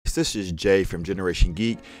Geeks. This is Jay from Generation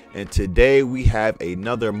Geek, and today we have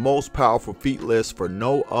another most powerful feat list for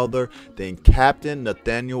no other than Captain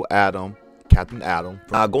Adam.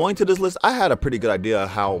 Going to this list, I had a pretty good idea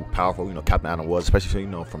how powerful, Captain Adam was, especially,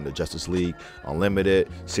 from the Justice League Unlimited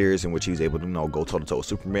series, in which he's able to, go toe-to-toe with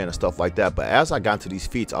Superman and stuff like that. But as I got into these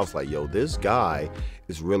feats, I was like, yo, this guy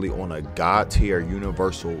is really on a god tier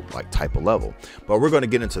universal type of level. But we're going to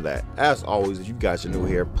get into that. As always, if you guys are new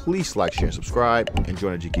here, please like, share, and subscribe, and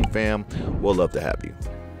join the Geek fam. We'll love to have you.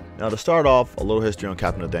 Now, to start off, a little history on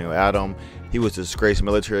Captain Adam. He was a disgraced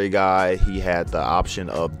military guy. He had the option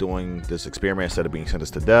of doing this experiment instead of being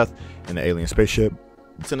sentenced to death in an alien spaceship.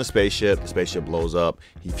 It's in a spaceship. The spaceship blows up.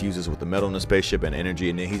 He fuses with the metal in the spaceship and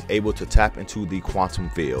energy, and then he's able to tap into the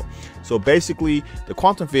quantum field. So basically, the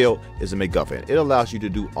quantum field is a MacGuffin. It allows you to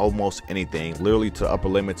do almost anything, literally to upper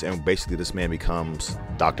limits, and basically this man becomes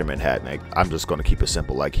Dr. Manhattan. I'm just going to keep it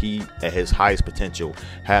simple. He, at his highest potential,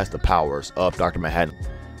 has the powers of Dr. Manhattan,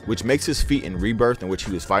 which makes his feat in Rebirth, in which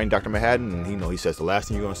he was fighting Dr. Manhattan, and he says the last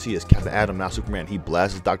thing you're going to see is Captain Adam, not Superman. He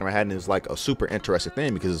blasts Dr. Manhattan. Is a super interesting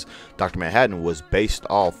thing because Dr. Manhattan was based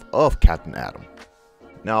off of Captain Adam.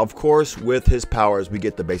 Now, of course, with his powers, we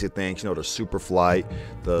get the basic things, the super flight,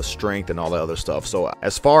 the strength, and all that other stuff. So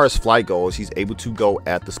as far as flight goes, he's able to go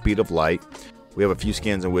at the speed of light. We have a few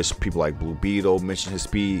skins in which people like Blue Beetle mention his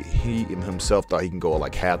speed. He himself thought he can go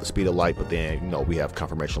half the speed of light, but then we have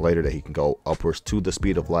confirmation later that he can go upwards to the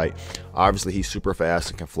speed of light. Obviously, he's super fast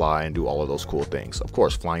and can fly and do all of those cool things. Of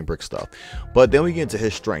course, flying brick stuff. But then we get into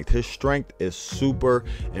his strength. His strength is super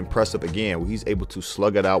impressive. Again, he's able to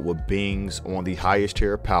slug it out with beings on the highest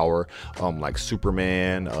tier of power, like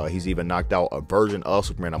Superman. He's even knocked out a version of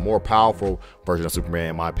Superman, a more powerful version of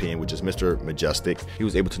Superman, in my opinion, which is Mr. Majestic. He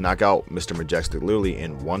was able to knock out Mr. Majestic literally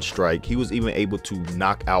in one strike. He was even able to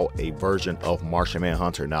knock out a version of Martian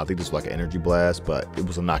Manhunter. Now, I think this was like an energy blast, but it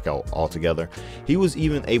was a knockout altogether. He was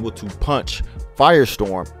even able to punch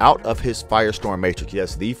Firestorm out of his Firestorm Matrix.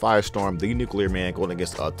 Yes, the Firestorm, the nuclear man going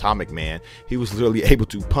against Atomic Man. He was literally able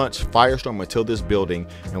to punch Firestorm into this building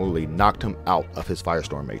and literally knocked him out of his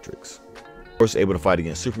Firestorm Matrix. Of course, able to fight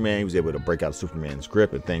against Superman. He was able to break out of Superman's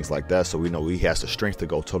grip and things like that. So we know he has the strength to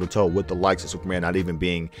go toe-to-toe with the likes of Superman, not even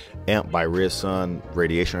being amped by red sun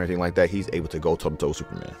radiation or anything like that. He's able to go toe-to-toe with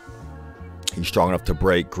Superman. He's strong enough to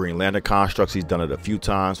break Green Lantern constructs. He's done it a few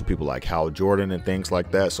times with people like Hal Jordan and things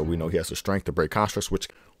like that. So we know he has the strength to break constructs,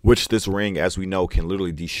 which this ring, as we know, can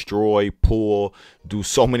literally destroy, pull, do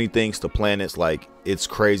so many things to planets. It's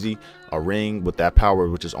crazy. A ring with that power,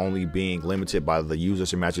 which is only being limited by the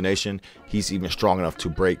user's imagination, he's even strong enough to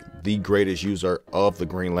break the greatest user of the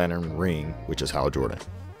Green Lantern ring, which is Hal Jordan.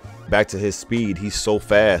 Back to his speed, he's so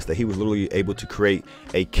fast that he was literally able to create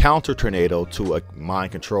a counter tornado to a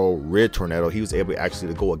mind control Red Tornado. He was able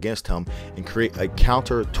actually to go against him and create a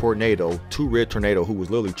counter tornado to Red Tornado, who was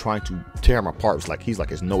literally trying to tear him apart. It's like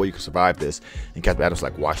there's no way you can survive this. And Captain Adam's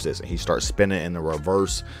like, watch this, and he starts spinning in the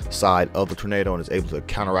reverse side of the tornado and is able to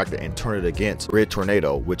counteract it and turn it against Red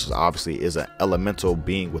Tornado, which is obviously an elemental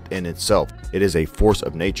being within itself. It is a force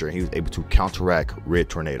of nature, and he was able to counteract Red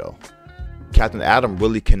Tornado. Captain Adam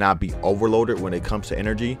really cannot be overloaded when it comes to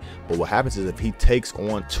energy, but what happens is if he takes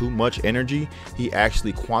on too much energy, he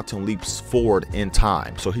actually quantum leaps forward in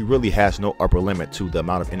time. So he really has no upper limit to the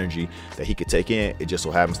amount of energy that he could take in. It just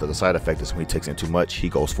so happens that the side effect is when he takes in too much, he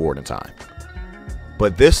goes forward in time.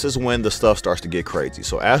 But this is when the stuff starts to get crazy.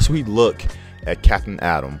 So as we look at Captain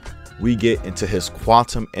Adam, we get into his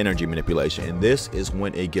quantum energy manipulation, and this is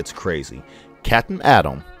when it gets crazy. Captain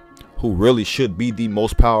Adam, who really should be the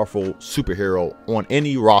most powerful superhero on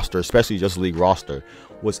any roster, especially Justice League roster,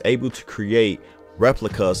 was able to create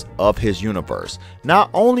replicas of his universe. Not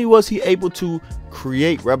only was he able to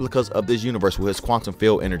create replicas of this universe with his quantum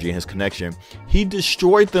field energy and his connection, he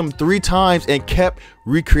destroyed them 3 times and kept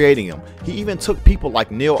recreating them. He even took people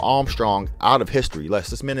like Neil Armstrong out of history.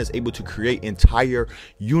 This man is able to create entire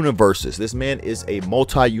universes. This man is a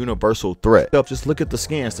multi-universal threat. Just look at the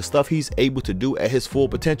scans. The stuff he's able to do at his full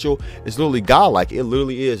potential is literally godlike. It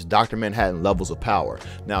literally is Dr. Manhattan levels of power.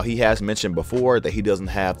 Now, he has mentioned before that he doesn't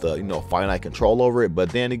have the finite control over it, but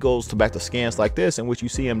then he goes back to scans like this in which you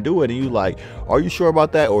see him do it, and you like, are you sure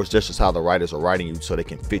about that? Or it's just how the writers are writing you so they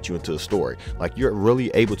can fit you into the story. You're really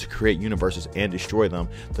able to create universes and destroy them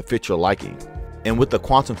to fit your liking. And with the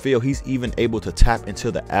quantum field, he's even able to tap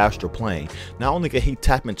into the astral plane. Not only can he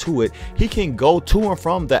tap into it, he can go to and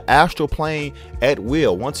from the astral plane at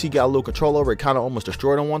will. Once he got a little control over it, kind of almost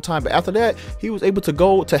destroyed him one time. But after that, he was able to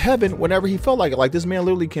go to heaven whenever he felt like it. Like, this man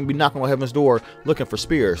literally can be knocking on heaven's door looking for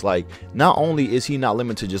spirits. Like, not only is he not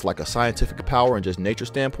limited to just like a scientific power and just nature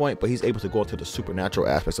standpoint, but he's able to go into the supernatural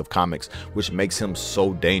aspects of comics, which makes him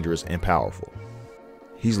so dangerous and powerful.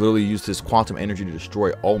 He's literally used his quantum energy to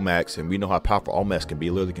destroy Olmecs, and we know how powerful Olmecs can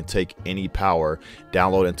be. Literally can take any power,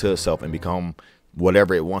 download into itself, and become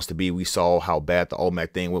whatever it wants to be. We saw how bad the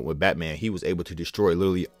Olmec thing went with Batman. He was able to destroy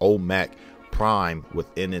literally Olmec Prime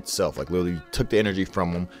within itself. Like, literally took the energy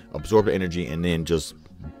from him, absorbed the energy, and then just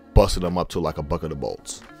busted him up to like a bucket of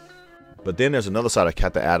bolts. But then there's another side of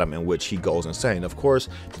Captain Atom in which he goes insane, of course,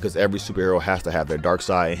 because every superhero has to have their dark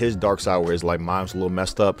side. And his dark side, where his like mind's a little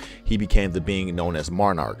messed up, he became the being known as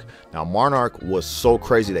Monarch. Now, Monarch was so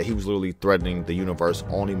crazy that he was literally threatening the universe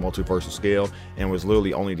on a multiversal scale, and was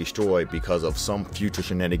literally only destroyed because of some future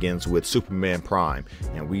shenanigans with Superman Prime.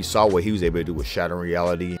 And we saw what he was able to do with shattering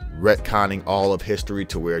reality, retconning all of history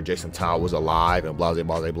to where Jason Todd was alive, and blah, blah,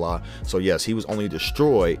 blah, blah. So yes, he was only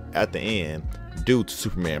destroyed at the end due to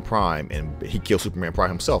Superman Prime, and he killed Superman Prime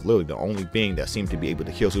himself. Literally, the only being that seemed to be able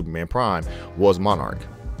to kill Superman Prime was Monarch.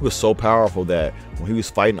 He was so powerful that when he was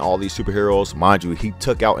fighting all these superheroes, mind you, he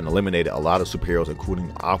took out and eliminated a lot of superheroes, including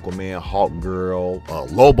Aquaman,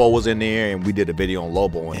 Hawkgirl, Lobo was in there, and we did a video on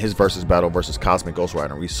Lobo and his battle versus Cosmic Ghost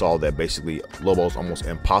Rider, and we saw that basically Lobo's almost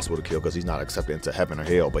impossible to kill because he's not accepted into heaven or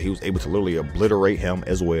hell, but he was able to literally obliterate him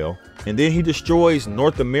as well. And then he destroys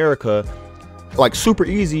North America like super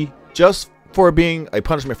easy, just for being a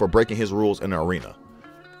punishment for breaking his rules in the arena.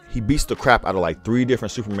 He beats the crap out of like 3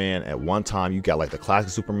 different Superman at one time. You got like the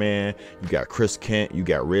classic Superman, you got Chris Kent, you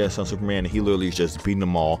got Red Sun Superman, and he literally is just beating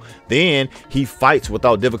them all. Then he fights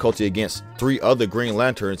without difficulty against 3 other Green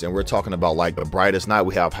Lanterns, and we're talking about like the Brightest Night.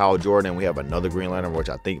 We have Hal Jordan, and we have another Green Lantern, which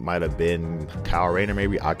I think might have been Kyle Rayner,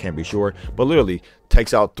 maybe, I can't be sure, but literally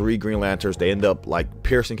takes out 3 Green Lanterns. They end up like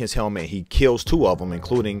piercing his helmet. He kills 2 of them,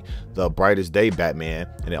 including the Brightest Day Batman,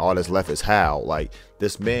 and then all that's left is Hal. Like,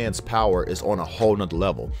 this man's power is on a whole nother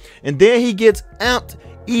level. And then he gets amped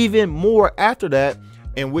even more after that,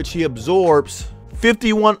 in which he absorbs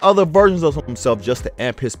 51 other versions of himself just to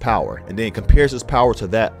amp his power, and then compares his power to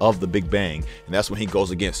that of the Big Bang. And that's when he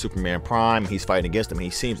goes against Superman Prime. He's fighting against him. He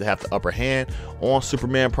seems to have the upper hand on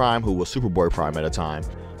Superman Prime, who was Superboy Prime at the time.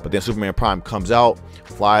 But then Superman Prime comes out,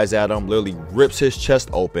 flies at him, literally rips his chest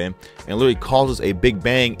open, and literally causes a big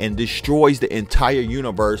bang and destroys the entire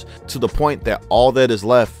universe, to the point that all that is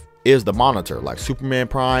left is the Monitor. Like, Superman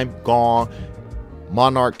Prime gone,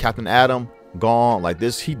 Monarch, Captain Atom gone. Like,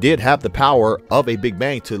 this, he did have the power of a big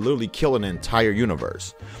bang to literally kill an entire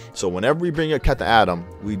universe. So whenever we bring up Captain Atom,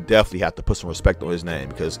 we definitely have to put some respect on his name,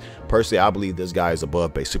 because personally I believe this guy is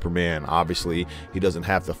above base Superman. Obviously he doesn't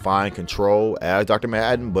have the fine control as Dr.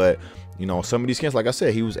 Manhattan, but you know, some of these kids, like I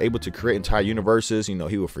said, he was able to create entire universes. You know,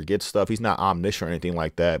 he would forget stuff. He's not omniscient or anything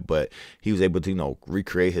like that, but he was able to, you know,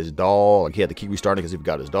 recreate his dog. Like, he had to keep restarting because he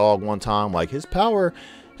forgot his dog one time. Like, his power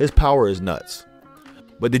is nuts.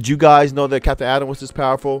 But did you guys know that Captain Atom was this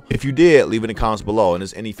powerful? If you did, leave it in the comments below. And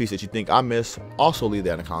if there's any feats that you think I missed, also leave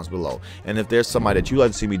that in the comments below. And if there's somebody that you'd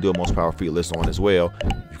like to see me do a most powerful feat list on as well,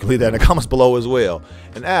 you can leave that in the comments below as well.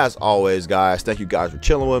 And as always, guys, thank you guys for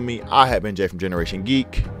chilling with me. I have been Jay from Generation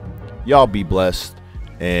Geek. Y'all be blessed,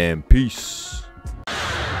 and peace.